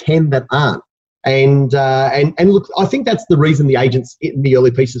 "Here is 10 that aren't." And look, I think that's the reason the agents in the early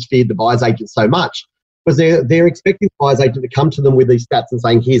pieces feared the buyer's agent so much, because they're expecting the buyer's agent to come to them with these stats and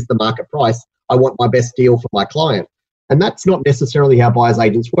saying, here's the market price, I want my best deal for my client. And that's not necessarily how buyer's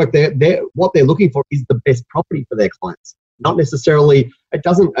agents work. What they're looking for is the best property for their clients. Not necessarily, it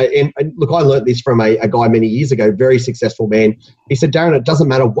doesn't, and look, I learned this from a guy many years ago, very successful man. He said, Darin, it doesn't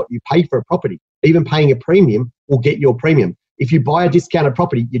matter what you pay for a property. Even paying a premium will get your premium. If you buy a discounted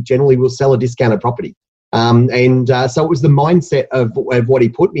property, you generally will sell a discounted property. So it was the mindset of what he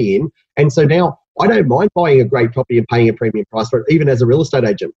put me in. And so now I don't mind buying a great property and paying a premium price for it, even as a real estate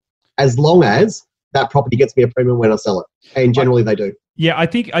agent, as long as that property gets me a premium when I sell it. And generally they do. Yeah, I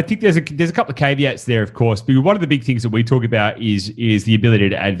think there's a couple of caveats there, of course. But one of the big things that we talk about is the ability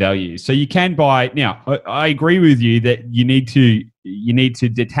to add value. So you can buy. Now, I agree with you that you need to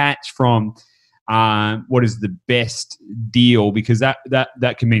detach from what is the best deal, because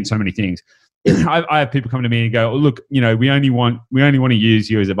that can mean so many things. I have people come to me and go, oh, look, we only want to use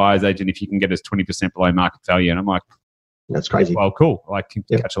you as a buyer's agent if you can get us 20% below market value. And I'm like, that's crazy. Well, cool. I can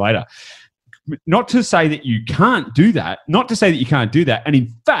catch you later. Not to say that you can't do that. And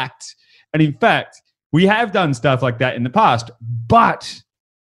in fact, we have done stuff like that in the past, but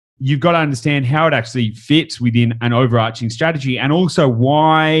you've got to understand how it actually fits within an overarching strategy, and also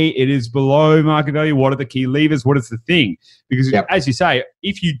why it is below market value. What are the key levers? What is the thing? Because as you say,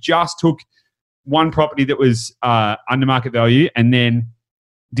 if you just took one property that was under market value and then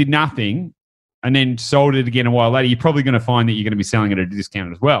did nothing and then sold it again a while later, you're probably going to find that you're going to be selling it at a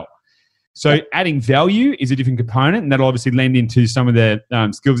discount as well. So adding value is a different component, and that'll obviously lend into some of the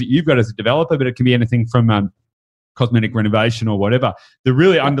skills that you've got as a developer, but it can be anything from cosmetic renovation or whatever. The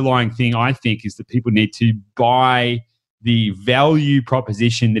really underlying thing, I think, is that people need to buy the value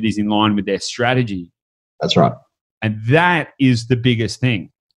proposition that is in line with their strategy. That's right. And that is the biggest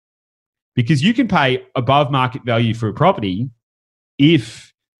thing. Because you can pay above market value for a property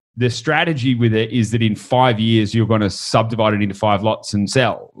if the strategy with it is that in 5 years, you're going to subdivide it into 5 lots and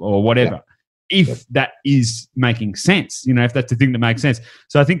sell or whatever. Yeah. If that is making sense, if that's the thing that makes sense.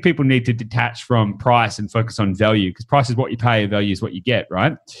 So I think people need to detach from price and focus on value, because price is what you pay and value is what you get,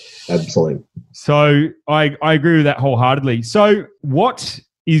 right? Absolutely. So I agree with that wholeheartedly. So what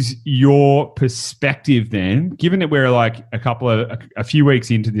is your perspective then, given that we're like a few weeks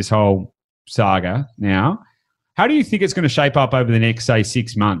into this whole saga now? How do you think it's going to shape up over the next, say,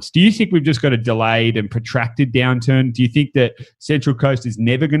 6 months? Do you think we've just got a delayed and protracted downturn? Do you think that Central Coast is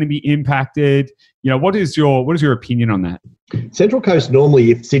never going to be impacted? What is your opinion on that? Central Coast,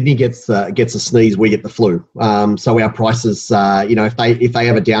 normally, if Sydney gets a sneeze, we get the flu. So our prices, if they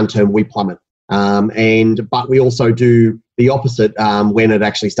have a downturn, we plummet. But we also do the opposite when it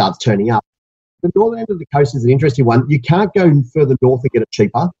actually starts turning up. The northern end of the coast is an interesting one. You can't go further north and get it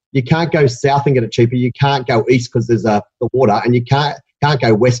cheaper. You can't go south and get it cheaper. You can't go east because there's the water, and you can't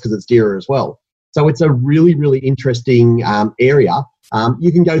go west because it's dearer as well. So it's a really, really interesting area.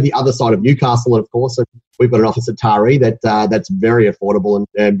 You can go the other side of Newcastle, of course. And we've got an office at Taree that's very affordable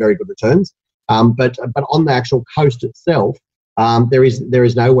and very good returns. But on the actual coast itself, there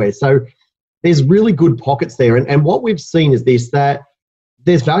is nowhere. So there's really good pockets there. And what we've seen is this, that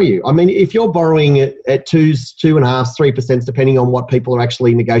there's value. I mean, if you're borrowing at 2.5%, 3%, depending on what people are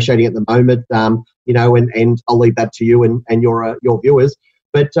actually negotiating at the moment, and I'll leave that to you and your viewers.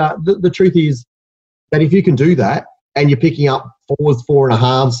 But the truth is that if you can do that and you're picking up 4s,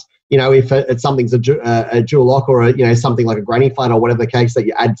 4.5s, if it's something's a dual lock or something like a granny flat or whatever the case, that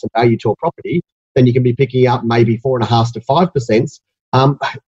you add some value to a property, then you can be picking up maybe 4.5 to 5%.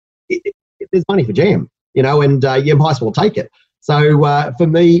 There's money for jam, and you might as well take it. So for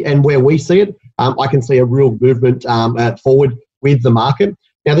me, and where we see it, I can see a real movement forward with the market.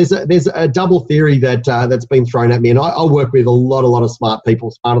 Now, there's a double theory that's been thrown at me, and I work with a lot of smart people,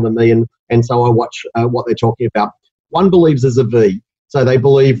 smarter than me, and so I watch what they're talking about. One believes there's a V, so they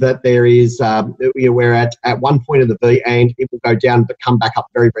believe that there is we're at one point of the V, and it will go down but come back up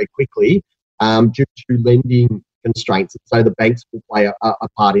very, very quickly due to lending constraints. So the banks will play a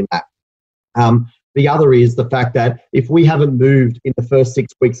part in that. The other is the fact that if we haven't moved in the first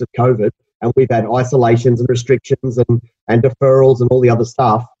 6 weeks of COVID, and we've had isolations and restrictions and deferrals and all the other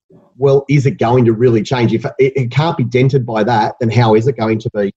stuff, well, is it going to really change? If it can't be dented by that, then how is it going to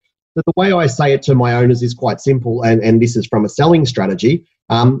be? So the way I say it to my owners is quite simple, and this is from a selling strategy,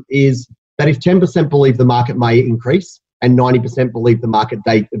 is that if 10% believe the market may increase and 90% believe the market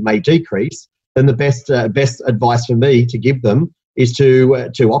may decrease, then the best advice for me to give them is to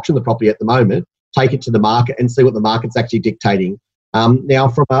auction the property at the moment, take it to the market and see what the market's actually dictating. Now,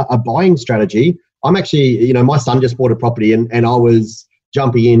 from a buying strategy, I'm actually, my son just bought a property and I was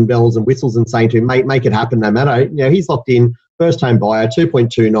jumping in bells and whistles and saying to him, make it happen no matter. He's locked in, first home buyer,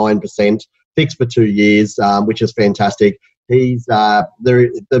 2.29%, fixed for 2 years, which is fantastic. He bought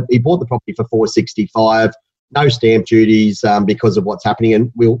the property for $465, no stamp duties because of what's happening. And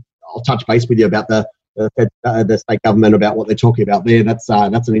I'll touch base with you about the state government about what they're talking about there. That's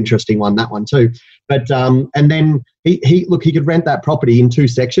an interesting one, that one too. But and then he could rent that property in 2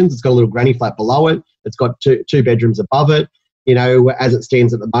 sections. It's got a little granny flat below it. It's got two bedrooms above it. As it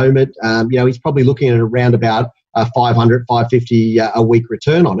stands at the moment, he's probably looking at around about $500, $550 a week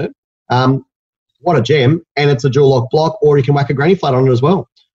return on it. What a gem! And it's a dual lock block, or you can whack a granny flat on it as well.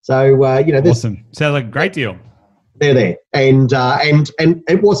 So awesome. Sounds like a great deal. They're there, and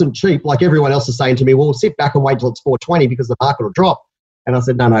it wasn't cheap. Like everyone else is saying to me, well, sit back and wait till it's 420 because the market will drop. And I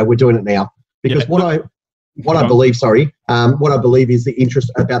said, no, we're doing it now because what I believe is the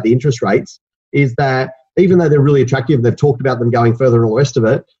interest rates is that even though they're really attractive, they've talked about them going further and all the rest of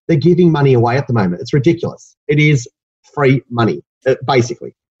it, they're giving money away at the moment. It's ridiculous. It is free money,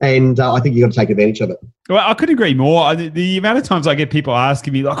 basically. And I think you've got to take advantage of it. Well, I couldn't agree more. The amount of times I get people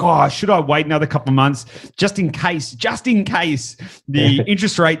asking me, like, should I wait another couple of months just in case the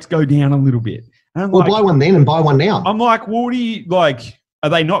interest rates go down a little bit? And I'm buy one then and buy one now. I'm like, well, what do you like? Are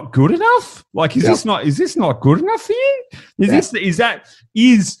they not good enough? Like, is this not good enough for you?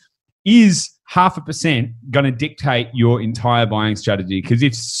 Is 0.5% going to dictate your entire buying strategy? Because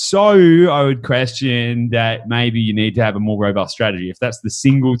if so, I would question that maybe you need to have a more robust strategy. If that's the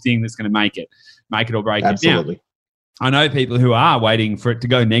single thing that's going to make it or break Absolutely. it. Now, I know people who are waiting for it to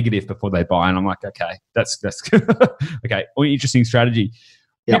go negative before they buy, and I'm like, okay, that's okay. Interesting strategy.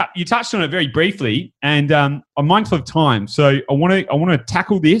 Yep. Now, you touched on it very briefly, and I'm mindful of time, so I want to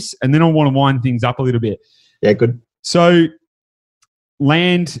tackle this, and then I want to wind things up a little bit. Yeah, good. So,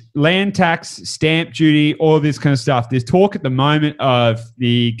 land tax, stamp duty, all of this kind of stuff. There's talk at the moment of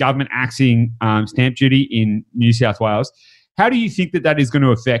the government axing stamp duty in New South Wales. how do you think that is going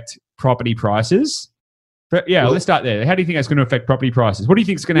to affect property prices? But yeah, let's start there. How do you think that's going to affect property prices? What do you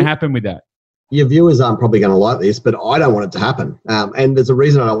think is going to happen with that? Your viewers aren't probably going to like this, but I don't want it to happen. And there's a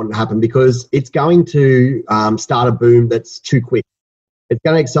reason I don't want it to happen, because it's going to start a boom that's too quick. It's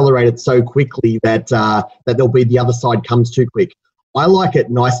going to accelerate it so quickly that there'll be the other side comes too quick. I like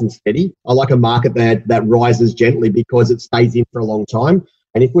it nice and steady. I like a market that rises gently because it stays in for a long time.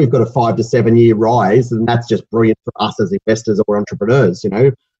 And if we've got a 5 to 7 year rise, then that's just brilliant for us as investors or entrepreneurs.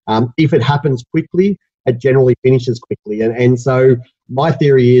 If it happens quickly, it generally finishes quickly. And so my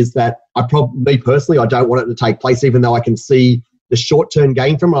theory is that me personally, I don't want it to take place, even though I can see the short-term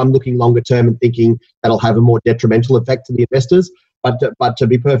gain from it. I'm looking longer term and thinking that'll have a more detrimental effect to the investors. But to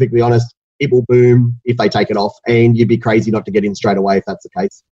be perfectly honest, it will boom if they take it off, and you'd be crazy not to get in straight away if that's the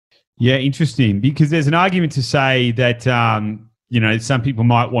case. Yeah, interesting, because there's an argument to say that some people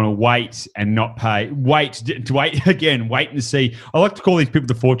might want to wait and not pay. Wait and see. I like to call these people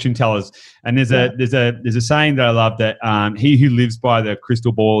the fortune tellers. And there's a saying that I love that he who lives by the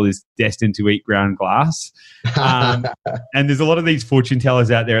crystal ball is destined to eat ground glass. And there's a lot of these fortune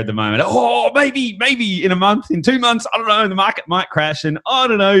tellers out there at the moment. Oh, maybe in a month, in 2 months, I don't know, the market might crash, and I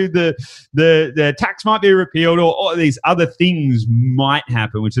don't know, the tax might be repealed, or these other things might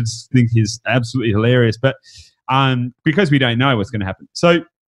happen, which I just think is absolutely hilarious. But because we don't know what's going to happen. So,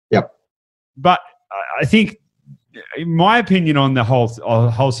 yep. But I think, in my opinion on the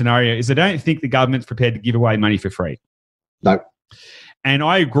whole scenario, is I don't think the government's prepared to give away money for free. No. And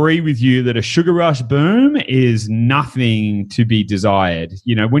I agree with you that a sugar rush boom is nothing to be desired.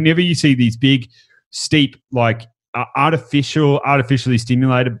 Whenever you see these big, steep, like artificially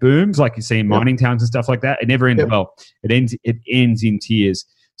stimulated booms, like you see in mining towns and stuff like that, it never ends well. It ends in tears.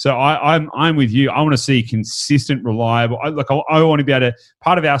 So I'm with you. I want to see consistent, reliable. I want to be able to.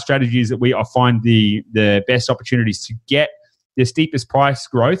 Part of our strategy is that we find the best opportunities to get the steepest price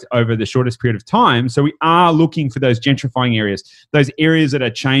growth over the shortest period of time. So we are looking for those gentrifying areas, those areas that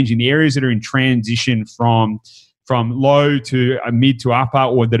are changing, the areas that are in transition from low to a mid to upper,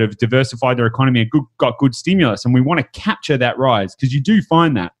 or that have diversified their economy and got good stimulus. And we want to capture that rise, because you do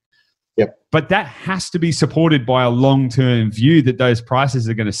find that. Yep. But that has to be supported by a long-term view that those prices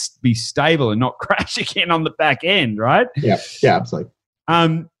are going to be stable and not crash again on the back end, right? Yeah, absolutely.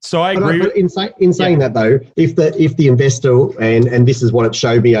 So I agree. But in saying that, though, if the investor, and this is what it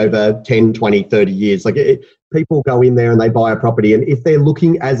showed me over 10, 20, 30 years, people go in there and they buy a property, and if they're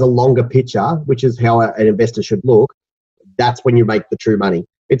looking as a longer picture, which is how an investor should look, that's when you make the true money.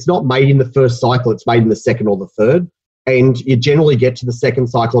 It's not made in the first cycle, it's made in the second or the third. And you generally get to the second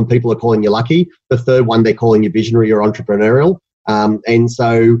cycle and people are calling you lucky. The third one, they're calling you visionary or entrepreneurial. And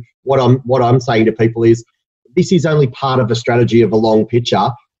so what I'm saying to people is, this is only part of a strategy of a long picture.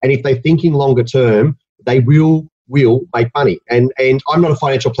 And if they're thinking longer term, they will make money. And I'm not a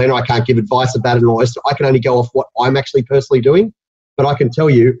financial planner. I can't give advice about it. I can only go off what I'm actually personally doing. But I can tell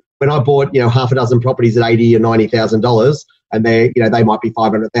you, when I bought half a dozen properties at $80,000 or $90,000, and they might be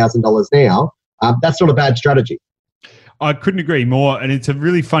 $500,000 now, that's not a bad strategy. I couldn't agree more. And it's a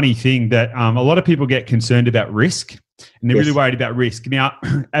really funny thing that a lot of people get concerned about risk, and they're really worried about risk. Now,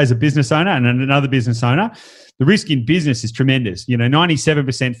 as a business owner and another business owner, the risk in business is tremendous.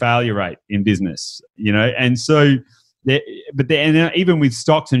 97% failure rate in business, and so, even with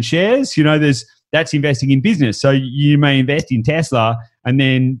stocks and shares, that's investing in business. So you may invest in Tesla, and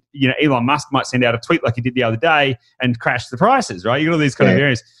then, Elon Musk might send out a tweet like he did the other day and crash the prices, right? You got all these kind of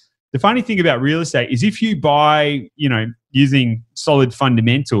areas. The funny thing about real estate is, if you buy, using solid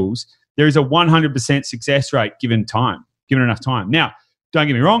fundamentals, there is a 100% success rate given enough time. Now, don't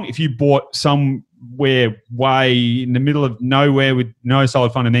get me wrong, if you bought somewhere way in the middle of nowhere with no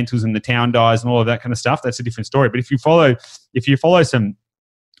solid fundamentals and the town dies and all of that kind of stuff, that's a different story. But if you follow some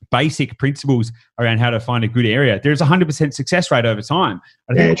basic principles around how to find a good area, there's a 100% success rate over time.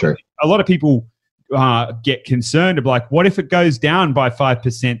 I think true. A lot of people get concerned of, like, what if it goes down by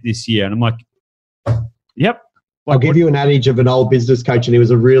 5% this year? And I'm like, yep. I'll give you an adage of an old business coach, and he was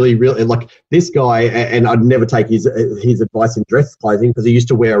a really, really, this guy, and I'd never take his advice in dress clothing, because he used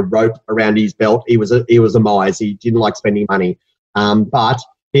to wear a rope around his belt. He was a miser. He didn't like spending money. But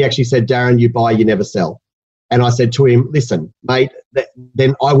he actually said, Darin, you buy, you never sell. And I said to him, listen, mate,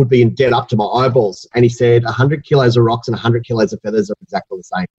 then I would be in debt up to my eyeballs. And he said, 100 kilos of rocks and 100 kilos of feathers are exactly the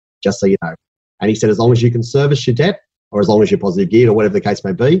same, just so you know. And he said, as long as you can service your debt, or as long as you're positive geared, or whatever the case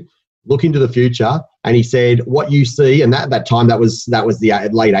may be, look into the future. And he said, what you see, and that time that was the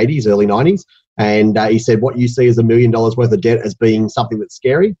late 80s, early 90s. And he said, what you see as $1 million worth of debt as being something that's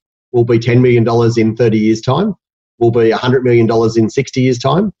scary will be $10 million in 30 years' time, will be $100 million in 60 years'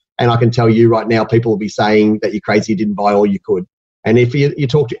 time, And I can tell you right now, people will be saying that you're crazy, you didn't buy all you could. And if you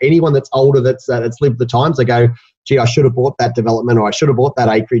talk to anyone that's older, that's lived the times, they go, gee, I should have bought that development, or I should have bought that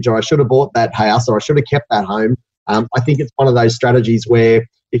acreage, or I should have bought that house, or I should have kept that home. I think it's one of those strategies where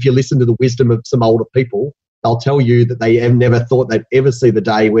if you listen to the wisdom of some older people, they'll tell you that they have never thought they'd ever see the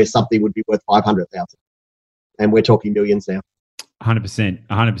day where something would be worth 500,000. And we're talking millions now. 100%.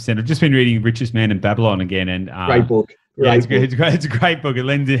 I've just been reading Richest Man in Babylon again. And great book. It's a great book. It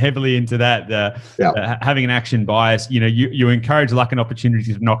lends heavily into that. Having an action bias, you encourage luck and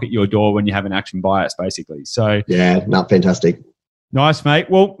opportunities to knock at your door when you have an action bias, basically. So yeah, no, fantastic. Nice, mate.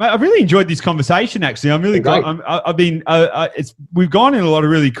 Well, mate, I've really enjoyed this conversation. Actually, I'm really glad. We've gone in a lot of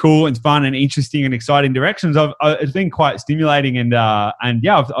really cool and fun and interesting and exciting directions. It's been quite stimulating, and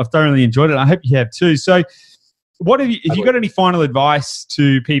I've thoroughly enjoyed it. I hope you have too. So, if you got any final advice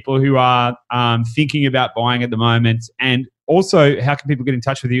to people who are thinking about buying at the moment, and also how can people get in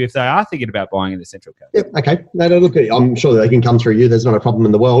touch with you if they are thinking about buying in the Central Coast? Yep. Okay. No, look, I'm sure they can come through you. There's not a problem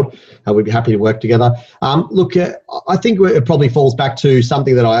in the world. We'd be happy to work together. I think it probably falls back to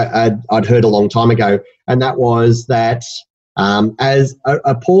something that I'd heard a long time ago, and that was that as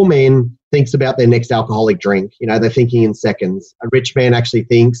a poor man thinks about their next alcoholic drink, they're thinking in seconds. A rich man actually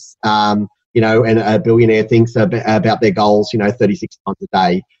thinks, and a billionaire thinks about their goals, 36 times a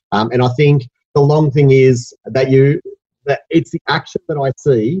day. And I think the long thing is that it's the action that I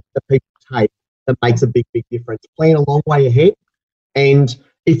see that people take that makes a big, big difference. Plan a long way ahead. And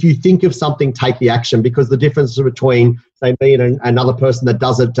if you think of something, take the action, because the difference between, say, me and another person that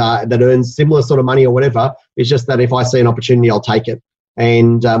does it, that earns similar sort of money or whatever, is just that if I see an opportunity, I'll take it.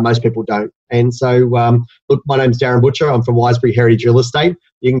 And most people don't. And so, look, my name's Darin Butcher. I'm from Wisebury Heritage Real Estate.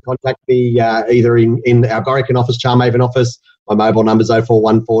 You can contact me either in our Gorican office, Charmhaven office. My mobile number is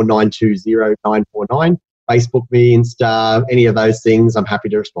 0414 920 949. Facebook me, Insta, any of those things. I'm happy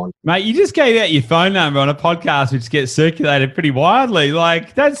to respond. Mate, you just gave out your phone number on a podcast which gets circulated pretty widely.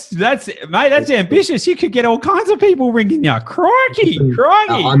 Like, that's ambitious. You could get all kinds of people ringing you. Crikey.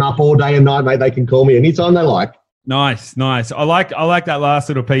 I'm up all day and night, mate. They can call me anytime they like. Nice. I like that last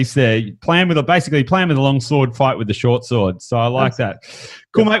little piece there. Playing with a long sword, fight with the short sword. So I like that.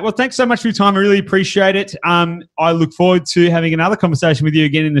 Cool, mate. Well, thanks so much for your time. I really appreciate it. I look forward to having another conversation with you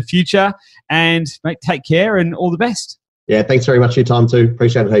again in the future. And, mate, take care and all the best. Yeah, thanks very much for your time too.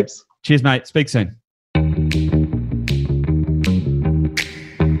 Appreciate it heaps. Cheers, mate. Speak soon.